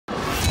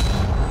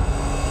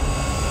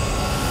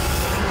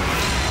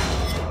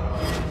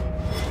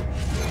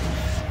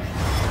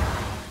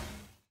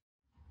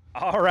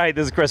All right,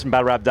 this is Chris from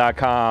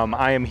BattleRap.com.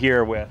 I am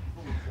here with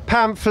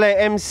Pamflit,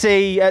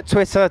 emcee at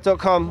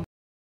twitter.com.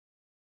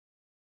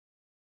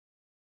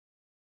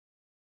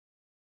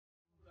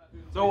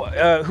 So,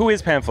 who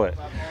is Pamflit?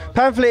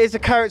 Pamflit is a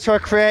character I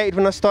created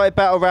when I started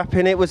battle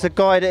rapping. It was a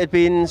guy that had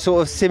been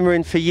sort of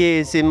simmering for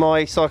years in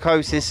my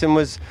psychosis and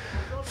was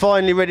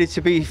finally ready to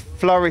be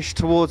flourished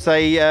towards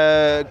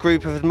a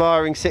group of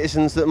admiring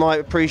citizens that might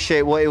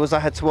appreciate what it was I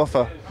had to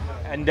offer.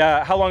 And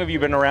how long have you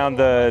been around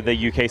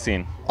the UK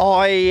scene?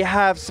 I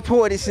have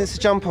supported it since the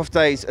jump-off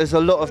days, as a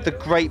lot of the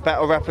great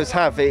battle rappers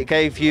have. It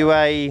gave you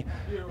a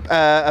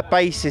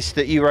basis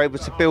that you were able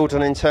to build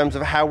on in terms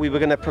of how we were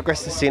going to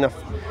progress the scene.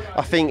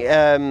 I think,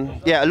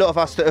 yeah, a lot of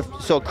us that have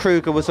sort of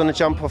Kruger was on the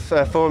jump-off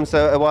forums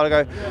a while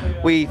ago.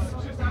 We've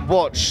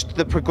watched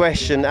the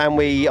progression and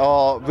we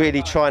are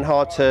really trying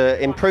hard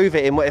to improve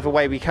it in whatever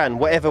way we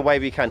can,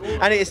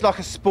 And it's like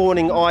a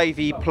spawning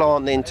ivy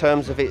plant in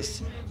terms of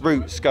its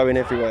roots going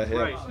everywhere.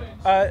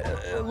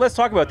 Yeah. Let's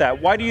talk about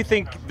that. Why do you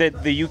think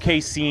that the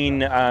UK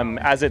scene,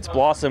 as it's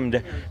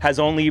blossomed, has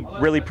only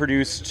really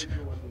produced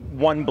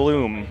one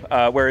bloom,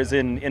 whereas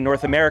in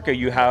North America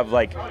you have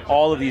like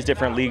all of these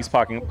different leagues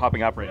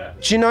popping up right now?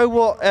 Do you know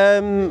what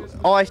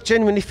I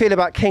genuinely feel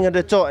about King of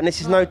the Dot, and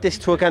this is no diss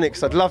to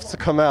Organics, I'd love to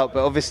come out,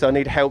 but obviously I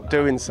need help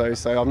doing so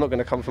I'm not going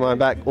to come from my own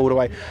back all the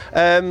way,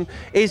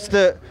 is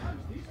that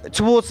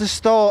towards the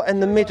start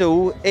and the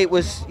middle, it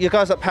was your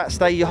guys like Pat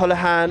Stay, your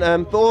Holohan,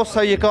 but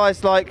also your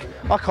guys like,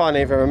 I can't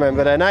even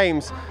remember their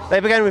names. They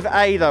began with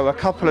A though, a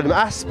couple of them,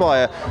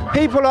 Aspire.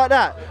 People like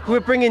that who were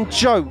bringing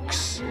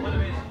jokes.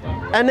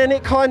 And then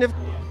it kind of,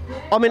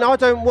 I mean, I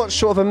don't watch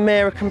sort of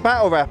American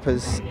battle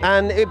rappers,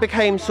 and it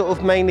became sort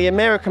of mainly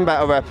American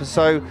battle rappers,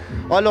 so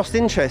I lost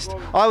interest.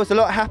 I was a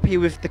lot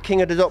happier with the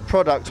King of the Dot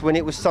product when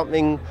it was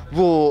something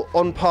raw,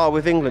 on par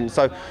with England.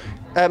 So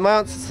my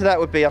answer to that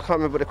would be, I can't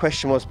remember what the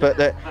question was, but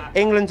that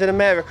England and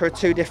America are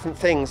two different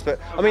things. But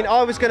I mean,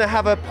 I was going to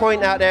have a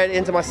point out there at the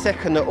end of my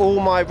second that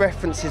all my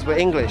references were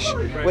English,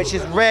 which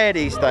is rare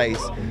these days,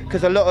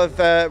 because a lot of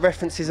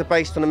references are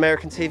based on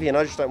American TV, and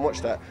I just don't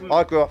watch that.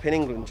 I grew up in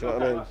England, do you know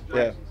what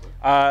I mean?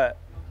 Yeah.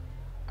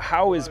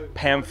 How is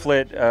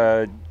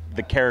Pamflit,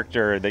 the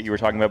character that you were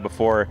talking about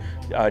before,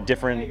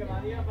 different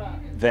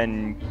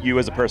than you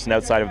as a person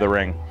outside of the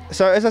ring?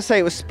 So as I say,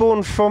 it was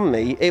spawned from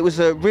me. It was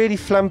a really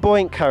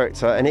flamboyant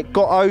character, and it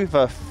got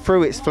over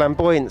through its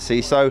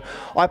flamboyancy. So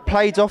I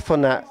played off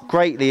on that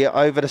greatly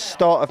over the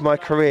start of my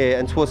career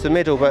and towards the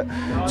middle. But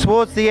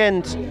towards the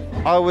end,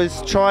 I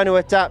was trying to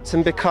adapt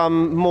and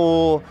become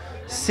more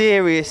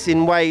serious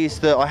in ways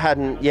that I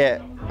hadn't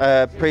yet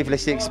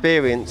previously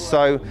experienced.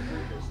 So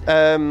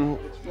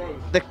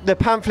the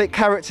Pamflit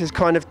characters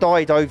kind of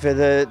died over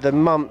the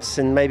months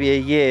and maybe a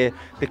year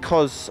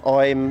because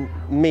I'm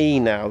me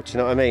now, do you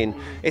know what I mean?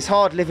 It's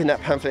hard living that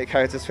Pamflit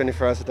character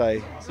 24 hours a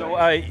day.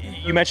 So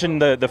you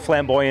mentioned the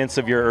flamboyance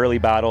of your early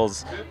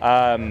battles.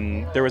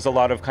 There was a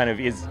lot of kind of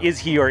is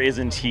he or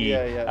isn't he,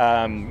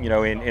 you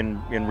know,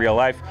 in real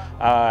life.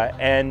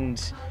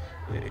 And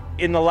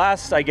in the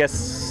last, I guess,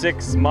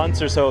 6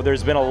 months or so,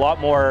 there's been a lot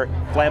more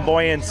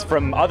flamboyance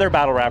from other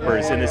battle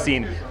rappers in the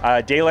scene.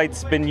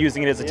 Daylight's been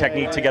using it as a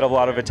technique to get a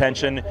lot of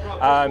attention.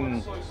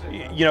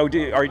 You know,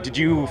 did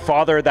you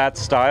father that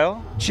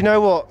style? Do you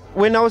know what?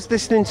 When I was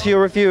listening to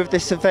your review of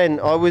this event,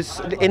 I was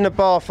in the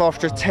bath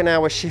after a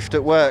 10-hour shift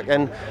at work,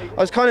 and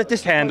I was kind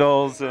of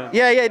Candles.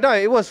 Yeah, no,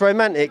 it was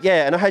romantic,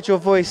 yeah, and I had your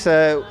voice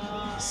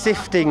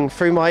sifting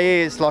through my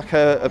ears like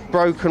a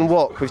broken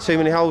wok with too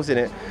many holes in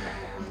it.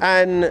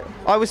 And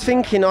I was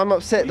thinking, I'm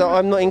upset that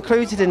I'm not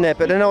included in there,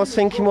 but then I was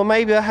thinking, well,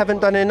 maybe I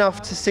haven't done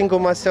enough to single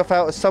myself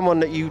out as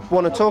someone that you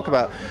want to talk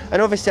about. And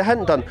obviously I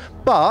hadn't done.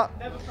 But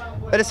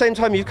at the same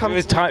time, you've come...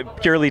 It was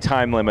purely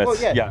time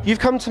limits. Well, yeah. You've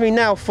come to me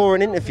now for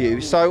an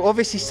interview, so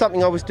obviously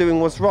something I was doing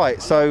was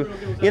right. So,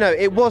 you know,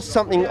 it was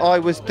something I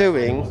was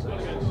doing.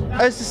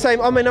 It's the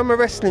same, I mean, I'm a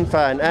wrestling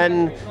fan,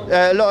 and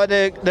a lot of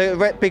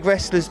the big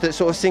wrestlers that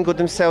sort of singled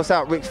themselves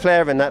out, Ric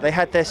Flair and that, they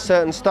had their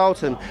certain style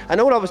to them, and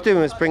all I was doing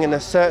was bringing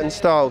a certain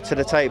style to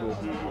the table.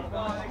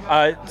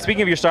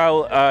 Speaking of your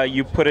style,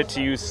 you put it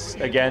to use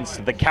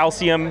against the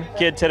Calcium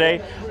Kid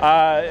today.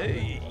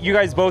 You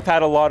guys both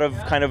had a lot of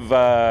kind of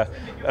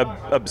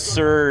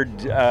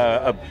absurd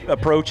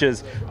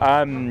approaches.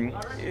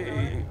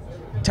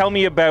 Tell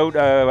me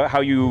about how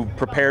you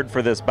prepared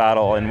for this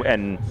battle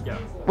and yeah.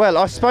 Well,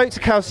 I spoke to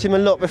Calcium a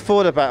lot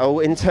before the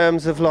battle in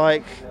terms of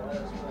like,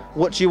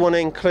 what do you want to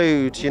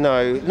include, you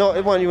know,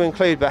 not what you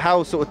include, but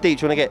how sort of deep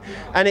do you want to get?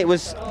 And it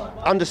was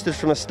understood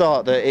from the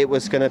start that it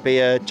was going to be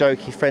a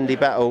jokey, friendly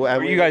battle.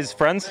 Were you guys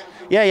friends?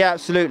 Yeah,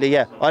 absolutely,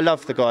 yeah. I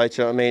love the guy,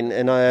 do you know what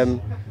I mean?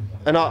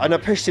 And I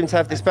pushed him to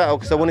have this battle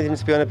because I wanted him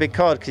to be on a big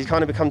card, because he's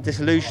kind of become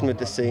disillusioned with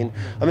the scene.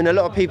 I mean, a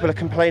lot of people are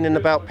complaining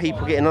about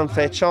people getting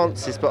unfair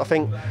chances, but I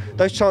think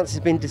those chances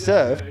have been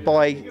deserved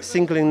by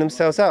singling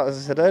themselves out, as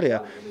I said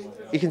earlier.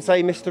 you can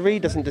say Mr. E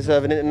doesn't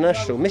deserve an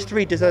international. Mr.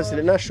 E deserves an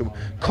international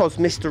because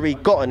Mr. E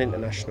got an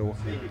international.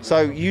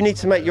 So you need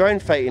to make your own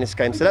fate in this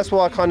game. So that's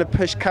why I kind of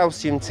pushed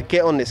Calcium to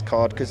get on this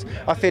card, because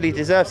I feel he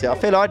deserves it. I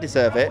feel I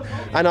deserve it,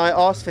 and I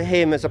asked for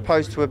him as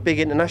opposed to a big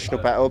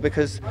international battle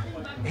because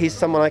he's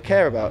someone I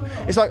care about.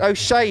 It's like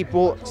O'Shea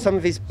brought some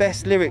of his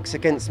best lyrics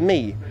against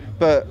me,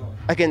 but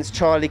against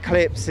Charlie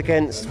Clips,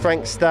 against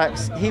Frank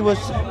Stacks, he was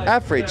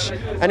average,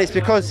 and it's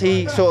because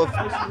he sort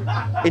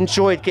of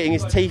enjoyed getting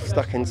his teeth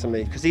stuck into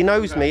me, because he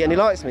knows me and he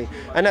likes me,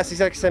 and that's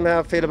exactly the same how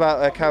I feel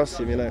about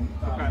Calcium, you know.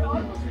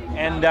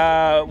 And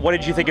what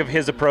did you think of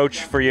his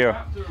approach for you?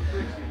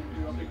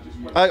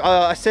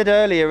 I said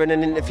earlier in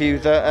an interview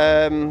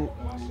that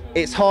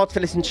it's hard to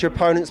listen to your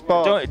opponent's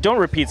bar. Don't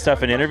repeat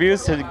stuff in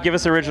interviews. To give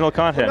us original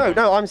content.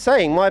 No, I'm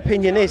saying my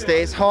opinion is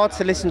that it's hard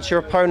to listen to your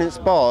opponent's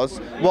bars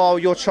while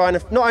you're trying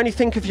to not only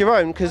think of your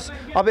own, because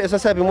as I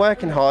said, I've been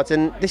working hard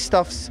and this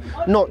stuff's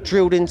not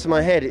drilled into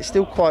my head. It's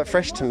still quite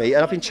fresh to me,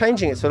 and I've been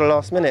changing it to the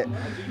last minute.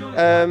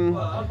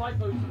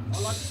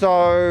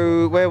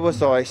 So where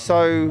was I?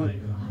 So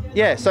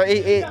yeah, so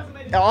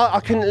I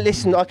couldn't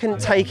listen, I couldn't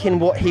take in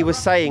what he was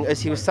saying as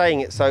he was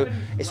saying it, so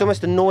it's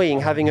almost annoying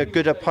having a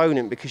good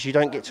opponent because you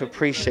don't get to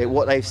appreciate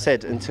what they've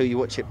said until you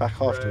watch it back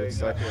afterwards.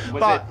 So.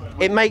 But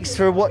it makes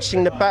for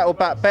watching the battle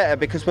back better,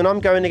 because when I'm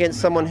going against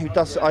someone who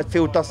I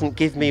feel doesn't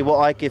give me what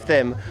I give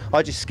them,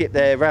 I just skip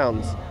their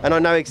rounds, and I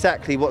know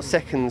exactly what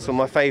seconds are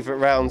my favourite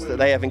rounds that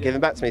they haven't given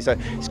back to me, so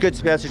it's good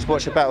to be able to just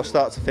watch a battle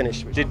start to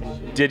finish.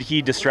 Did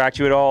he distract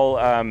you at all?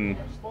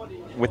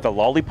 With the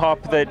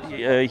lollipop that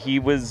he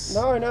was...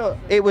 No,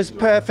 it was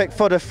perfect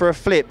fodder for a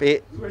flip.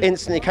 It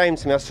instantly came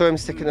to me. I saw him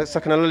sucking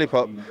a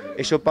lollipop.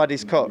 It's your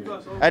buddy's cock.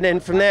 And then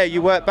from there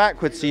you work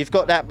backwards, so you've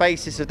got that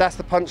basis of that's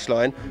the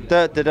punchline.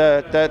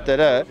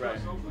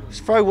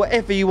 Just throw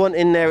whatever you want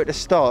in there at the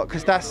start,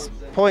 because that's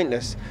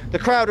pointless. The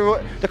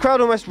crowd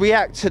almost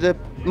react to the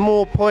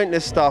more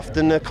pointless stuff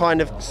than the kind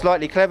of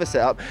slightly clever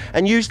setup,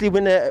 and usually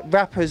when a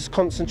rapper's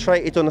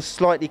concentrated on a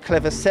slightly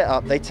clever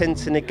setup, they tend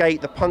to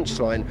negate the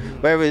punchline,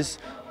 whereas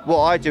what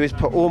I do is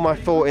put all my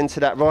thought into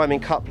that rhyming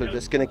couplet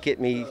that's going to get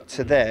me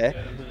to there,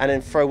 and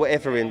then throw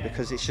whatever in,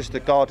 because it's just a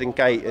garden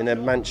gate in a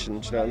mansion.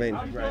 Do you know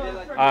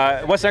what I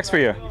mean? What's next for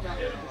you?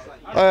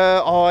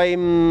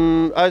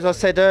 As I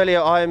said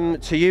earlier, I'm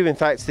to you, in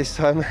fact, this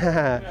time.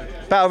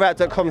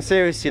 BattleRap.com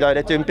series, you know,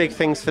 they're doing big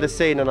things for the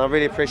scene, and I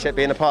really appreciate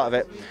being a part of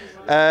it.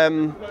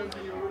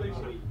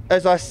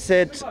 As I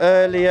said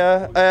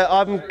earlier,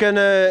 I'm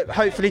gonna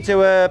hopefully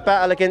do a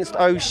battle against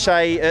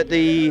O'Shea at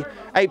the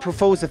April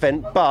Fool's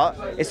event, but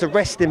it's a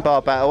resting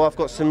bar battle. I've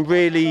got some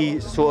really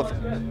sort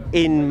of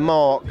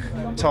in-mark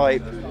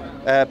type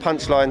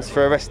punchlines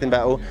for a resting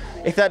battle.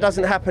 If that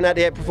doesn't happen at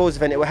the April Fool's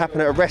event, it will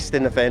happen at a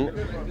resting event,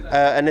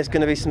 and there's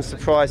going to be some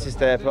surprises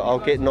there, but I'll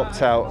get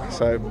knocked out,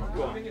 so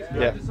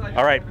yeah.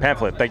 All right,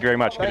 Pamflit, thank you very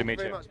much. Good to meet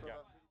you.